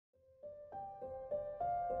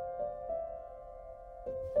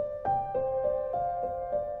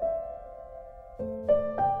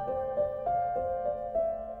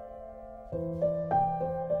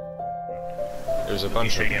There's a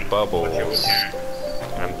bunch of bubbles,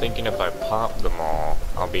 and I'm thinking if I pop them all,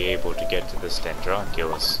 I'll be able to get to this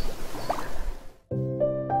Dendroculus.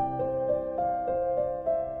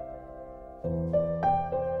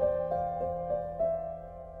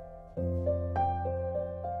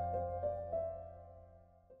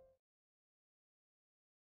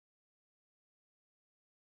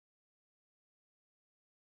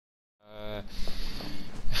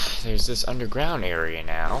 There's this underground area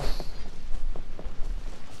now,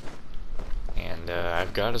 and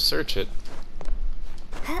I've got to search it.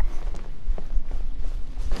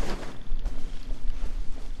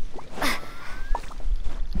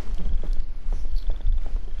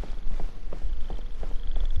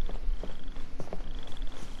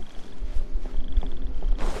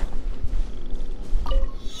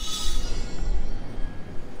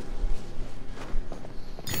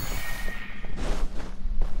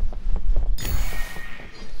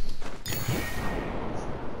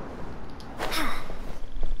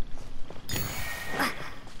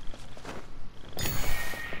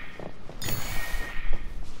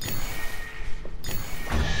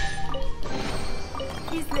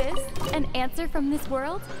 Is this an answer from this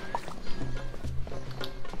world?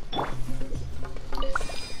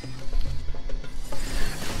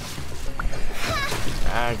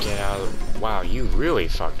 Ah, get out of... Wow, you really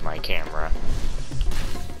fucked my camera.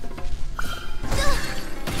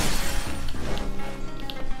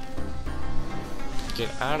 Get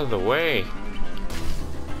out of the way.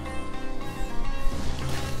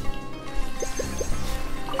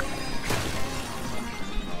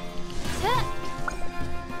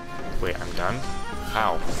 Wait, I'm done?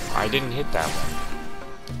 Ow, I didn't hit that one.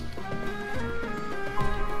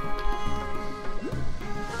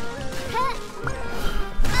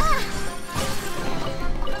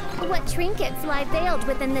 What trinkets lie veiled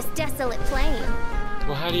within this desolate plain?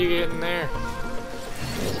 Well, how do you get in there?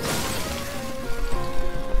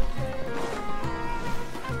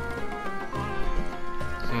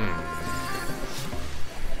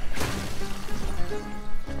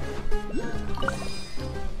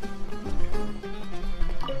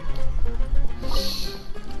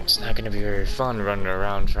 It's not gonna be very fun running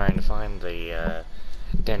around trying to find the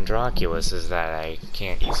Dendroculus that I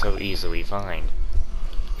can't so easily find.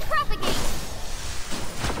 Propagate!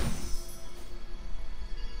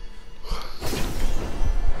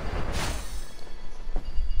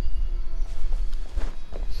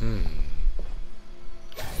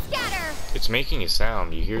 Scatter! It's making a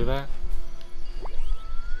sound, you hear that?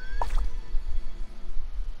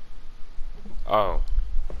 Oh.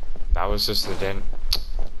 That was just the dent.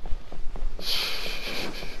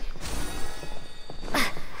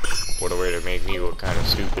 What a way to make me look kind of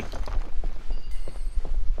stupid.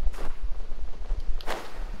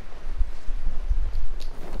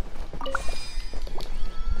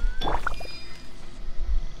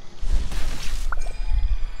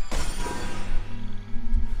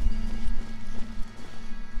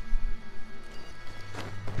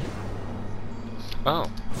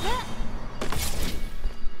 Oh.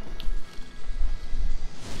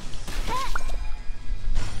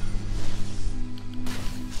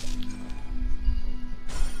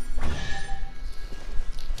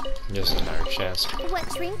 Just another chest. What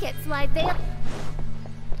trinkets lie veiled?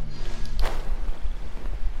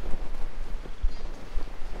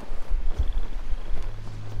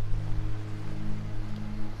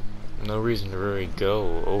 No reason to really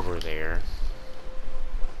go over there.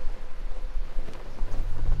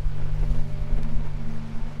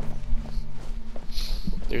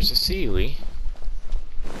 There's a Sealy.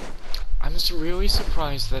 I'm just really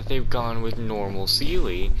surprised that they've gone with normal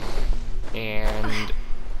Sealy, and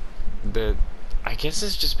I guess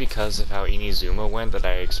it's just because of how Inazuma went that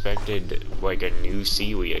I expected like a new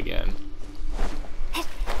Sealy again.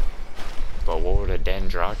 But what would a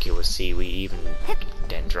Dendroculus Sealy even...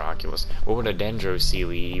 Dendroculus. What would a Dendro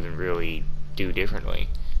Sealy even really do differently?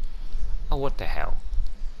 Oh, what the hell?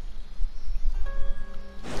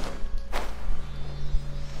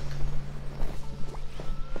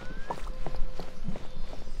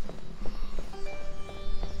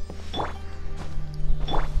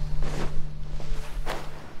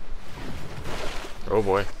 Oh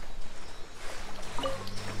boy.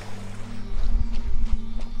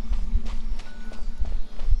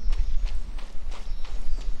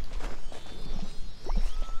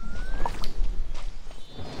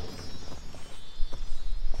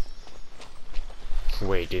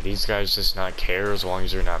 Wait, do these guys just not care as long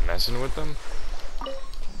as you're not messing with them?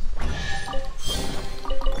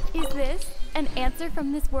 Is this an answer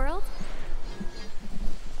from this world?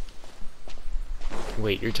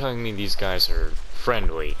 Wait, you're telling me these guys are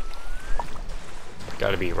friendly?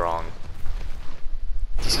 Gotta be wrong.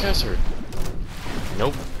 These guys are...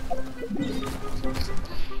 Nope.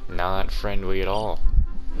 Not friendly at all.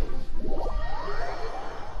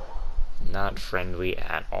 Not friendly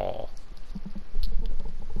at all.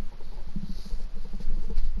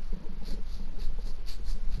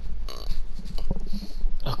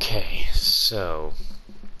 Okay, so...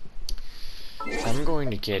 I'm going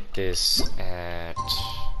to get this at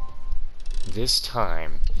this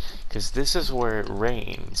time, because this is where it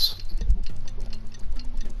rains.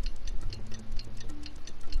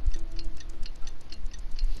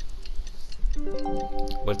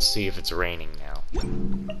 Let's see if it's raining now.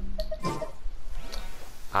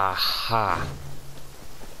 Aha!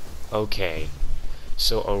 Okay,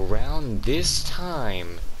 so around this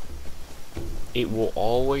time, it will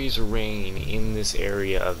always rain in this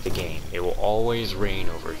area of the game. It will always rain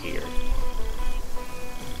over here.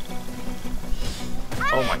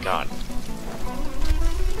 Oh my god.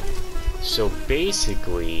 So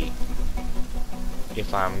basically,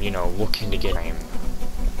 if I'm, you know, looking to get them,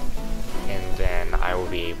 and then I will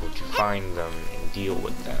be able to find them and deal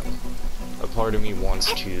with them. A part of me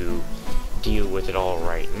wants to deal with it all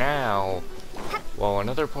right now, while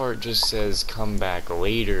another part just says come back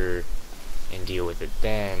later and deal with it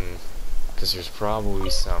then, because there's probably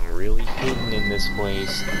some really hidden in this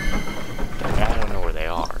place that I don't know where they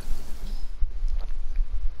are.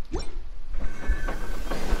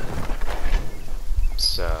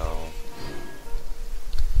 So,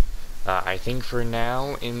 I think for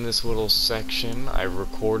now, in this little section, I've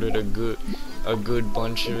recorded a good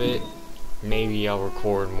bunch of it. Maybe I'll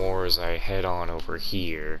record more as I head on over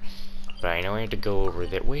here, but I know I have to go over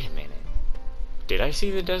there. Wait a minute. Did I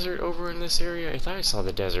see the desert over in this area? I thought I saw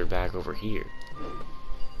the desert back over here.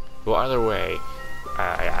 Well, either way,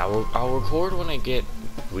 I'll record when I get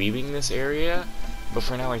leaving this area, but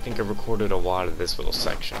for now I think I've recorded a lot of this little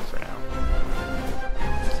section for now.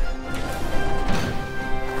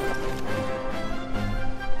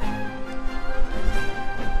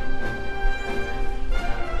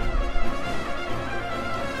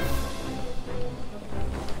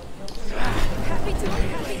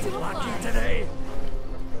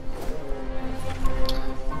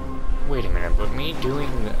 Wait a minute, but me doing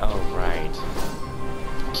the... Oh, right.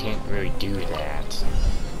 Can't really do that.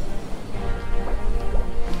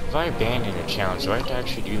 If I abandon a challenge, do I have to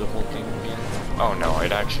actually do the whole thing again? Oh no,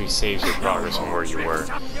 it actually saves your progress from where you were.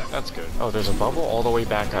 That's good. Oh, there's a bubble all the way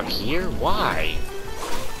back up here? Why?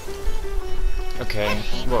 Okay,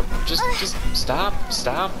 look, just stop.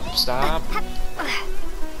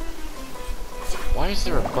 Why is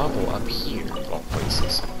there a bubble up here of all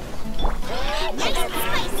places?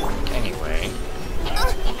 Anyway. I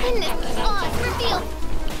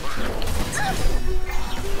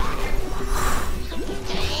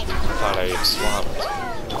thought I had swapped.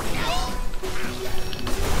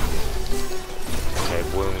 Okay,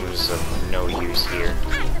 bloom is of no use here.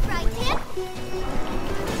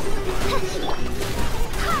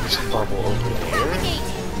 There's a bubble over there.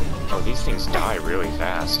 Oh, these things die really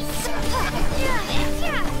fast.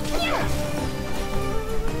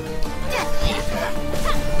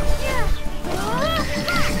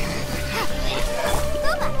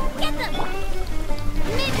 Get them!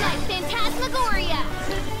 Midnight Phantasmagoria!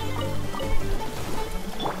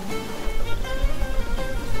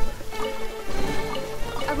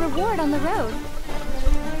 A reward on the road.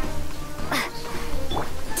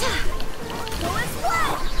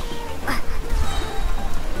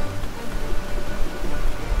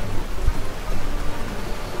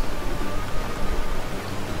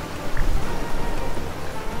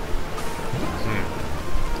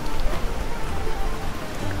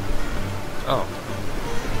 Oh.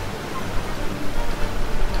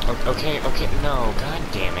 Okay, no, god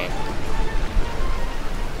damn it.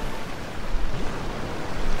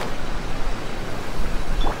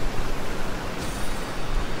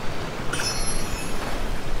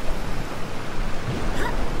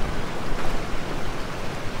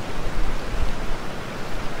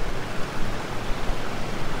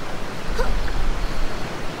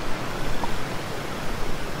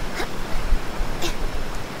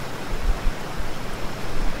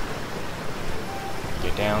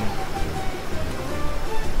 Get down.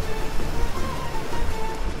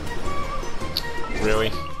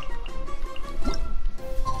 Really?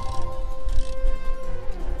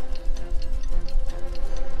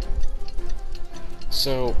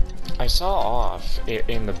 So, I saw off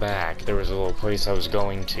in the back, there was a little place I was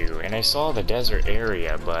going to, and I saw the desert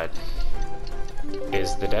area, but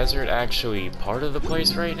is the desert actually part of the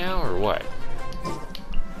place right now, or what?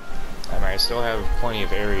 I mean, I still have plenty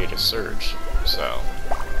of area to search, so...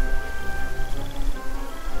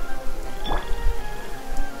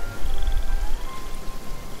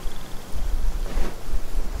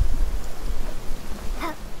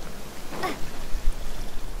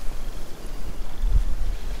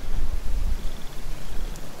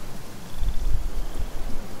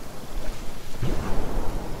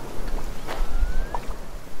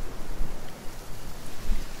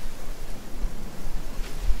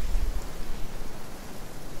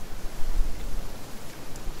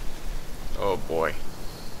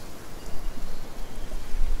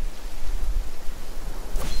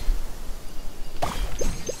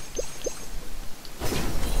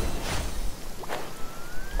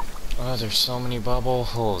 Oh, there's so many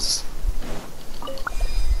bubbles.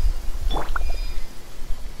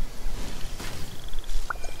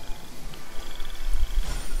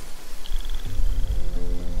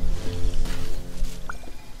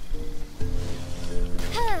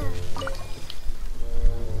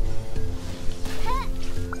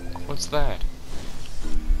 What's that?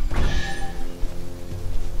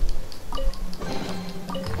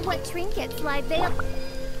 What trinkets lie veiled?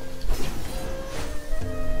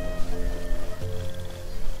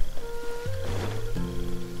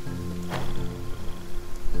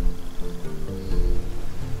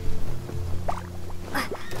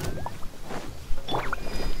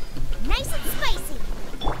 Nice and spicy.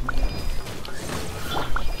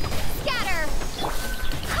 Scatter.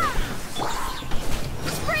 Ha!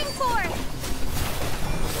 Spring forth.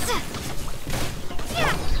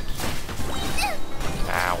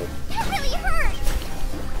 Ow. That really hurt.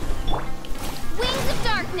 Wings of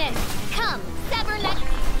darkness. Come, sever neck.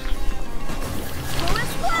 Full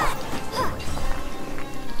splat.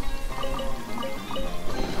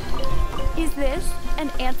 Is this an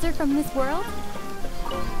answer from this world?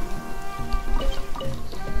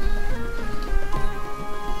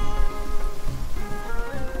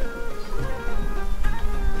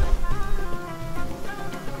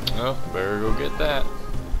 Oh, better go get that.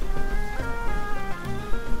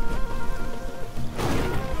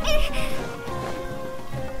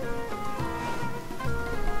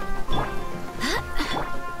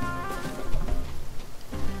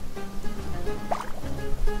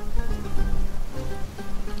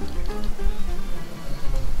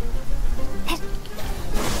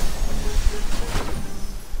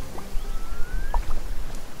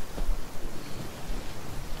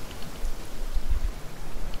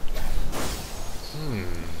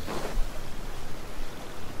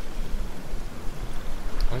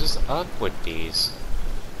 What is up with these?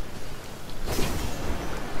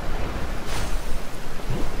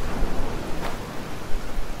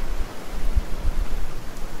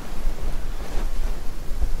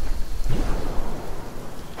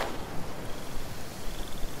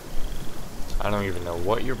 I don't even know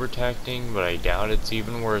what you're protecting, but I doubt it's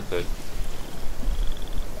even worth it.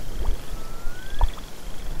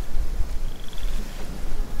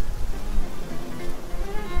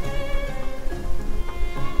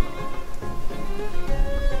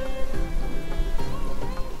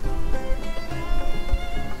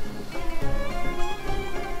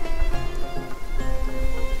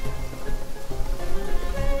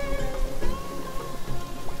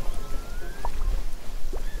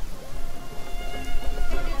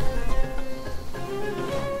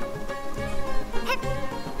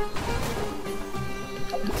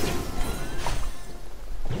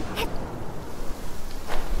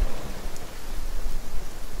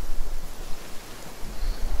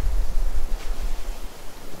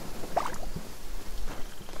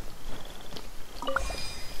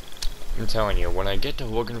 I'm telling you, when I get to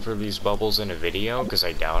looking for these bubbles in a video, because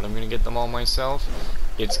I doubt I'm going to get them all myself,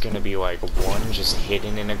 it's going to be like one just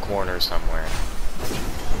hidden in a corner somewhere.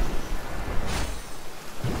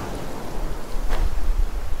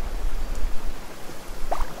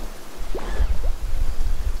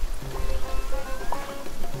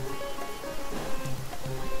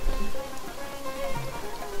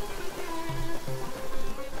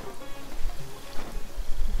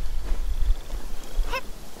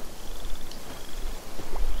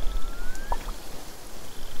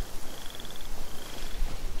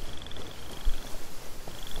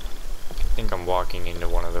 I think I'm walking into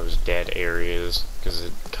one of those dead areas because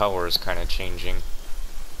the color is kind of changing.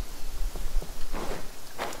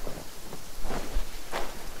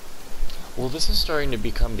 Well, this is starting to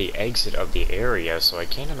become the exit of the area, so I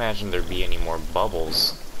can't imagine there'd be any more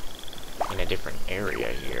bubbles in a different area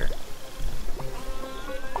here.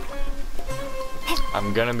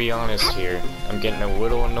 I'm gonna be honest here, I'm getting a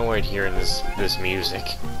little annoyed hearing this music,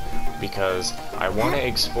 because I want to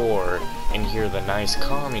explore and hear the nice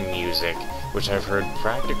calming music, which I've heard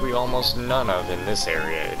practically almost none of in this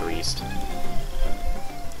area at least.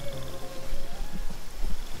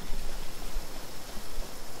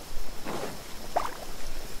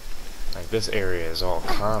 Like, this area is all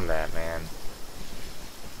combat, man.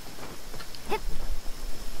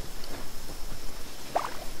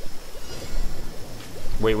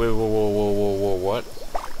 Wait, whoa, what?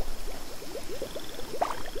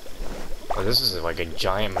 Oh, this is like a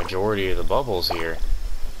giant majority of the bubbles here.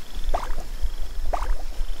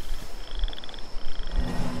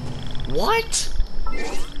 What?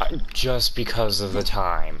 Just because of the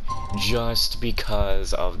time. Just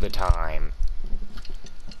because of the time.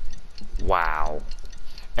 Wow.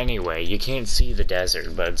 Anyway, you can't see the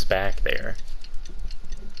desert, but it's back there.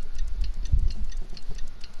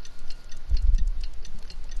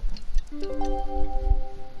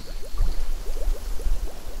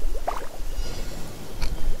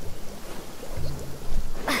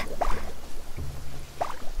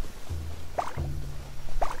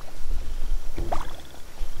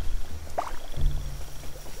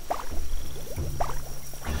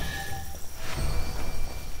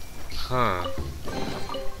 Huh.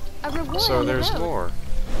 A reward So on the there's road. more.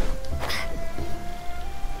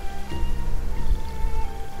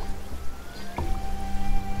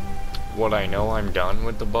 Would I know I'm done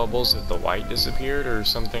with the bubbles if the light disappeared, or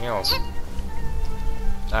something else?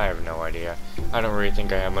 I have no idea. I don't really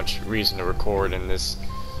think I have much reason to record in this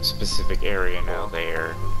specific area now.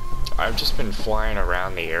 There. I've just been flying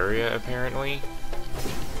around the area, apparently,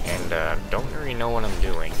 and don't really know what I'm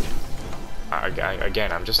doing.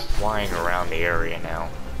 Again, I'm just flying around the area now.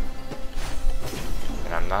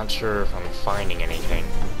 And I'm not sure if I'm finding anything.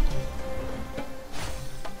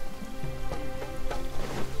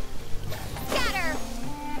 Scatter!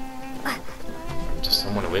 Does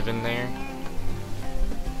someone live in there?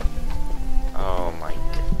 Oh my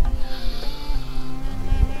god.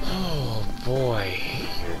 Oh boy.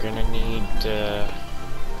 You're gonna need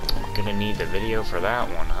the video for that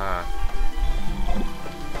one, huh?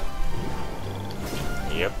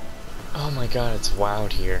 Yep. Oh my god, it's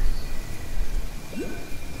wild here.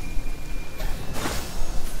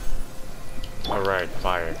 Alright,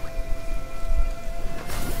 fire.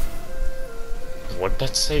 What'd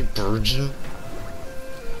that say, virgin?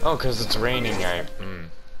 Oh, cause it's raining,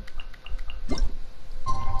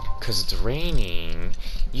 Cause it's raining,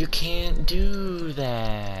 you can't do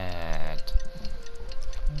that.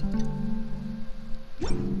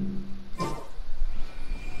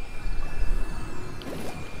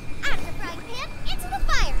 Out of the frying pan, into the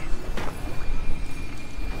fire!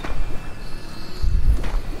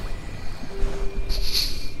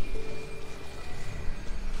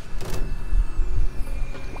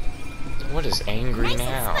 What is angry Nice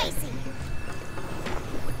now? and spicy!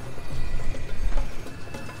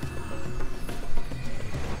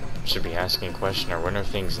 Should be asking a question, or when are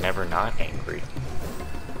things never not angry?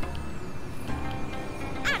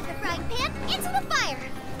 Out of the frying pan, into the fire!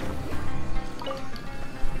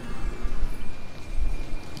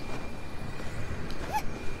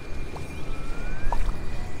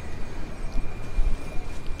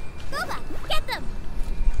 Boba, get them!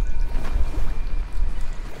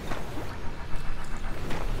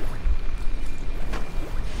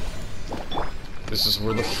 This is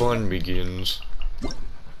where the fun begins. Out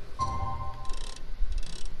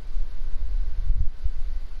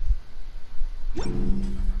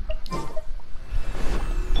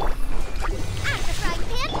of the frying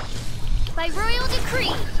pan, by royal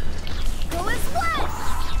decree! Go as one!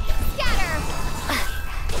 Scatter!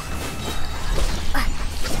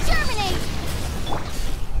 Germinate!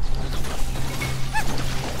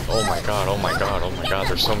 Oh my god, oh my god, oh my god,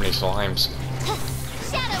 there's so many slimes.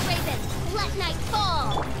 Shadow Raven, let night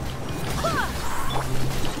fall!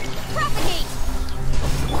 Propagate!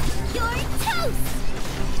 You're toast!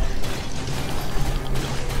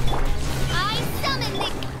 I summon the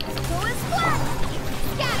Goa's Blood!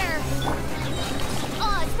 Scatter!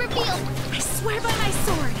 Odds revealed! I swear by my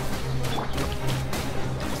sword!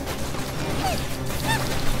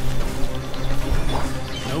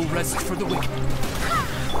 No rest for the wicked.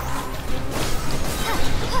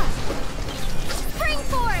 Spring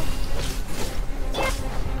forth!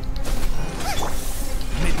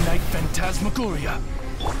 Midnight Phantasmagoria.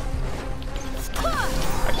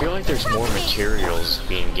 I feel like there's more materials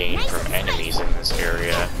being gained from enemies in this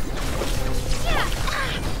area.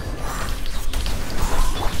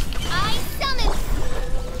 I summon!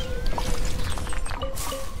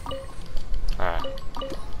 Ah.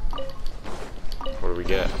 What do we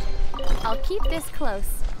get? I'll keep this close.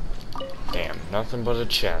 Damn, nothing but a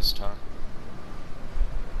chest, huh?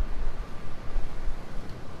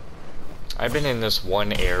 I've been in this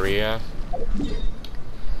one area.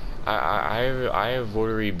 I've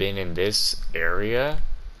already been in this area.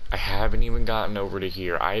 I haven't even gotten over to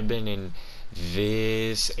here. I've been in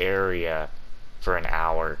this area for an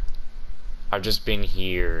hour. I've just been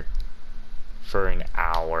here for an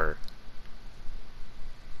hour.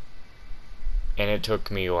 And it took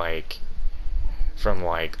me from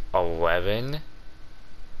 11.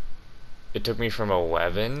 It took me from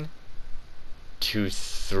 11 to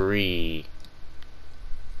 3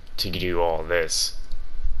 to do all this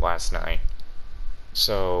last night.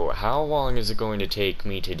 So how long is it going to take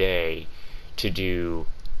me today to do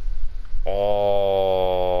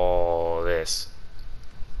all this?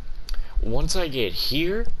 once I get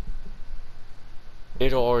here,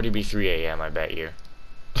 it'll already be 3 a.m. I bet you.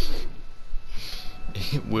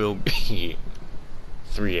 It will be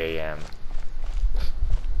 3 a.m.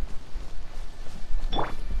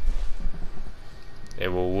 It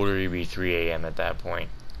will literally be 3 a.m. at that point.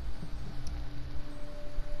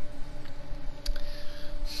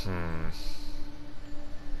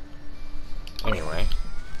 Anyway.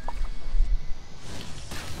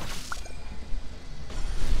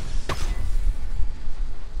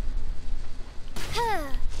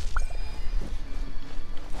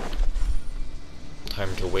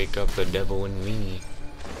 Time to wake up the devil in me.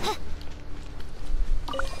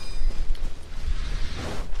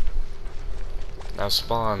 Now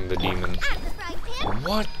spawn the demon.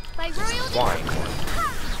 What? Fine.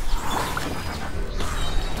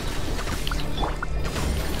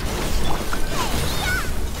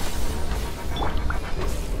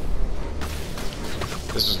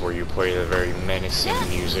 This is where you play the very menacing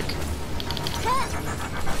music.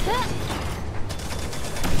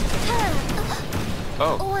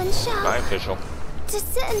 Oh, One shall bye, official.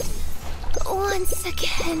 descend once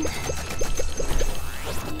again.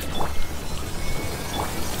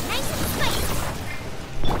 Nice and spicy.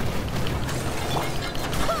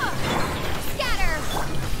 Scatter.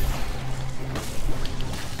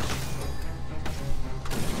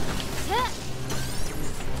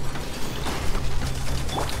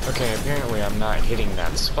 Okay, apparently I'm not hitting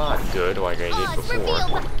that spot good like I did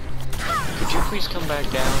before. Could you please come back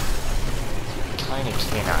down? I kinda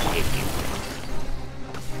cannot hit you.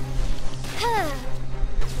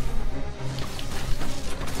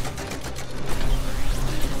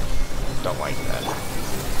 Don't like that.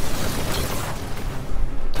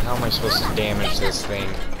 How am I supposed to damage this thing?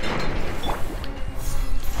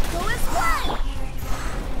 Go as one.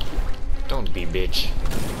 Don't be bitch.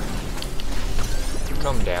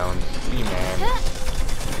 Come down. Be man.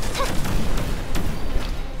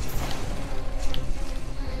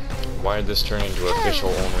 Why did this turn into official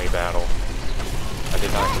only battle? I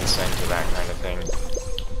did not consent to that kind of thing.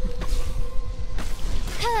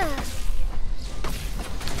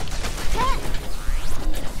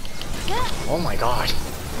 Oh my god.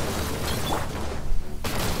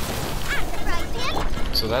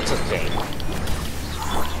 So that's a thing.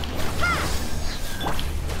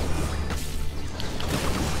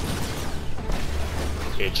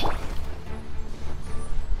 Bitch.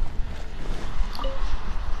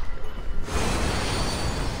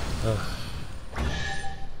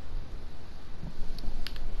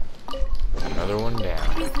 Another one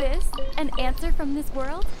down. Is this an answer from this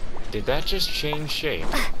world? Did that just change shape?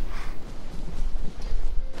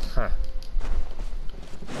 Huh.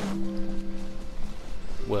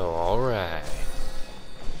 Well, alright.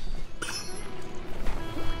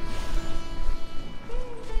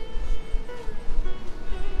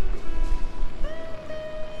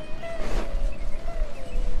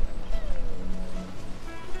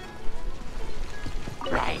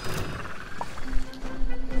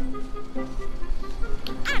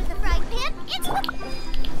 Out of the frying pan, into the...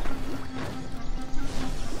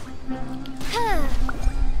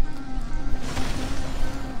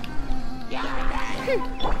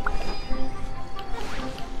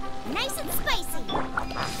 Nice and spicy.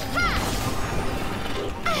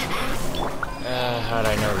 How'd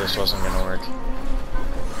I know this wasn't gonna work?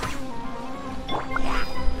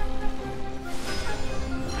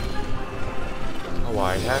 Oh,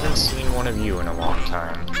 I haven't seen one of you in a long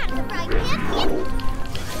time. Out of the frying pan,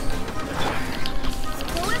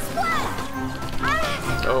 go as one.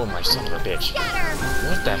 Oh, my son of a bitch. Scatter.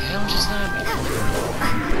 What the hell just happened?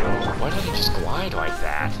 Why did I just glide like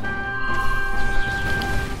that?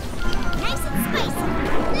 Nice and spicy.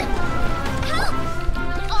 Help!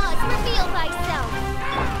 Oz, reveal thyself.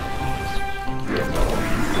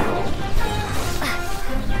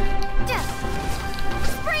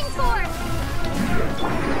 Spring forth.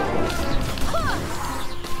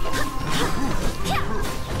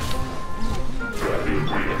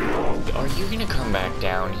 Are you gonna come back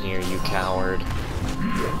down here, you coward?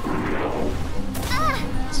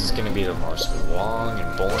 This is gonna be the most long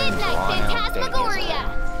and boring, Midnight drawn-out thing.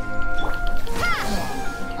 Phantasmagoria.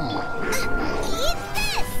 Eat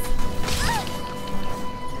this.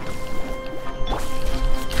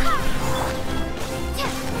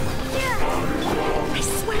 I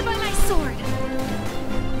swear by my sword!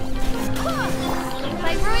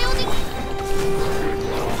 By royal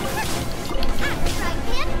Out the frying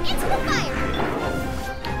pan, into the fire.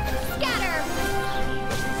 Scatter.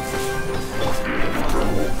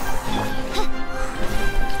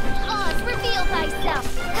 Oz, reveal thyself.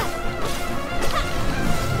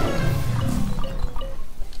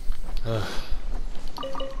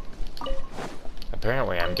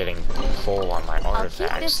 full on my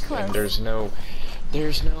artifacts, and there's no,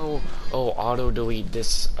 oh, auto-delete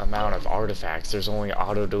this amount of artifacts, there's only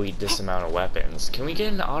auto-delete this amount of weapons. Can we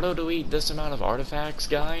get an auto-delete this amount of artifacts,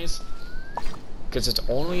 guys? Because it's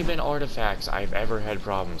only been artifacts I've ever had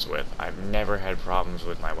problems with. I've never had problems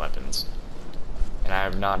with my weapons. And I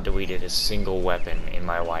have not deleted a single weapon in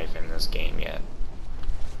my life in this game yet.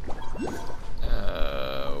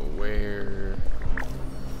 Where...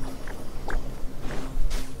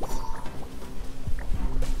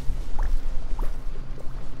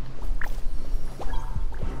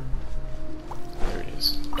 There it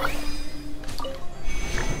is.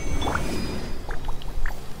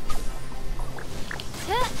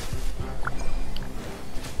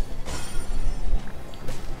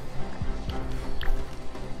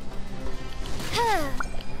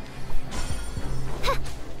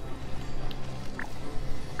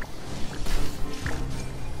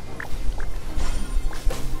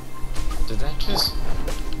 Did that just...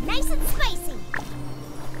 Nice and spicy.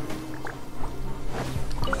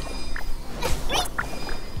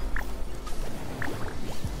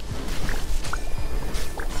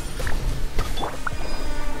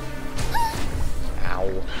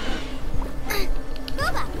 Ow.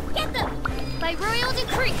 Bubba, get them! By royal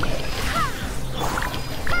decree.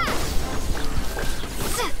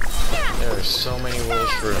 There are so many little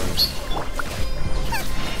shrooms.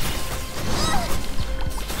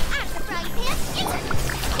 At the frying pan, enter.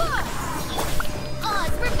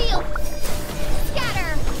 Oz reveal.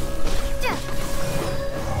 Scatter.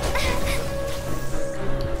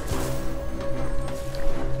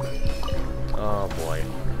 Oh boy.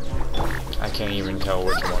 I can't even tell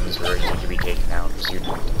which ones really need to be taken out, because you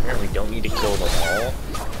apparently don't need to kill them all,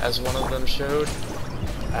 as one of them showed.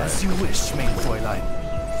 As you wish, main Fräulein.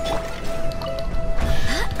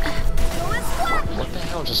 What the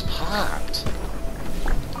hell just popped?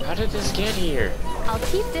 How did this get here? I'll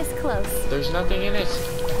keep this close. There's nothing in it.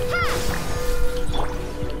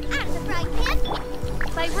 At the frying pan.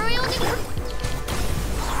 By royal decree.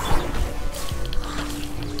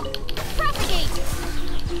 Propagate.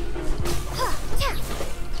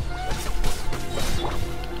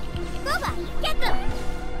 Bubba, get them.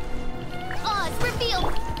 Oz reveal.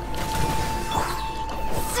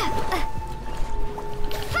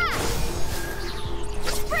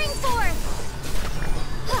 Spring forth.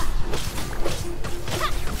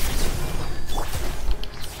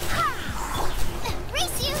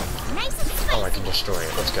 Race you. Nice and spicy. Oh, I can destroy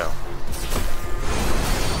it. Let's go.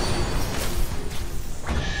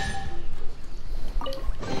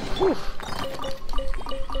 Whew.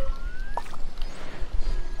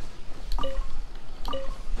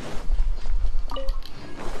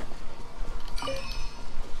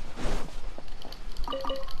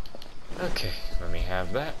 Okay, let me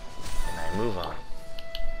have that, and I move on.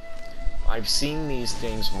 I've seen these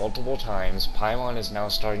things multiple times. Paimon is now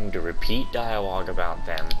starting to repeat dialogue about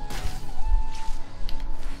them.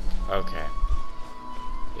 Okay.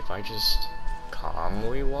 If I just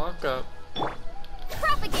calmly walk up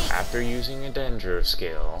Propagate. after using a Dendro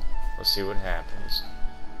skill, let's see what happens.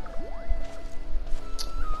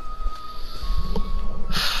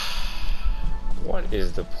 What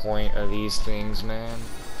is the point of these things, man?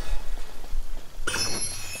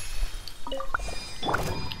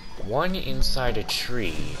 One inside a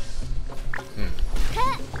tree.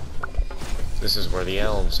 This is where the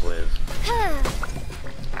elves live.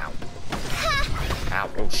 Ow. Ow,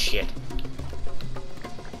 oh shit.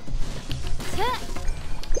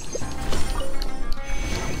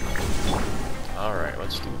 Alright,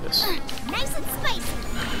 let's do this. Nice and spicy.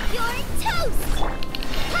 You're toast.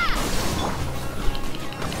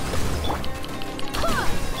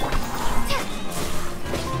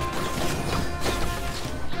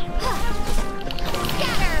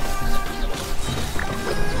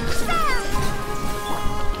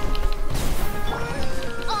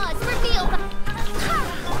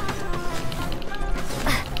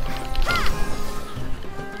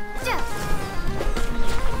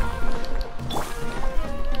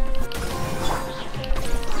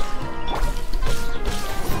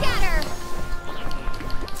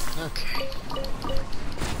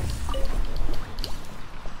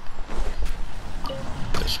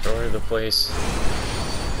 Destroy the place.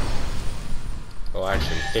 Well,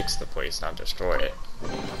 actually fix the place, not destroy it.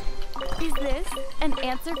 Is this an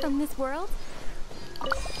answer from this world?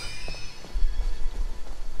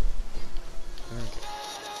 Okay.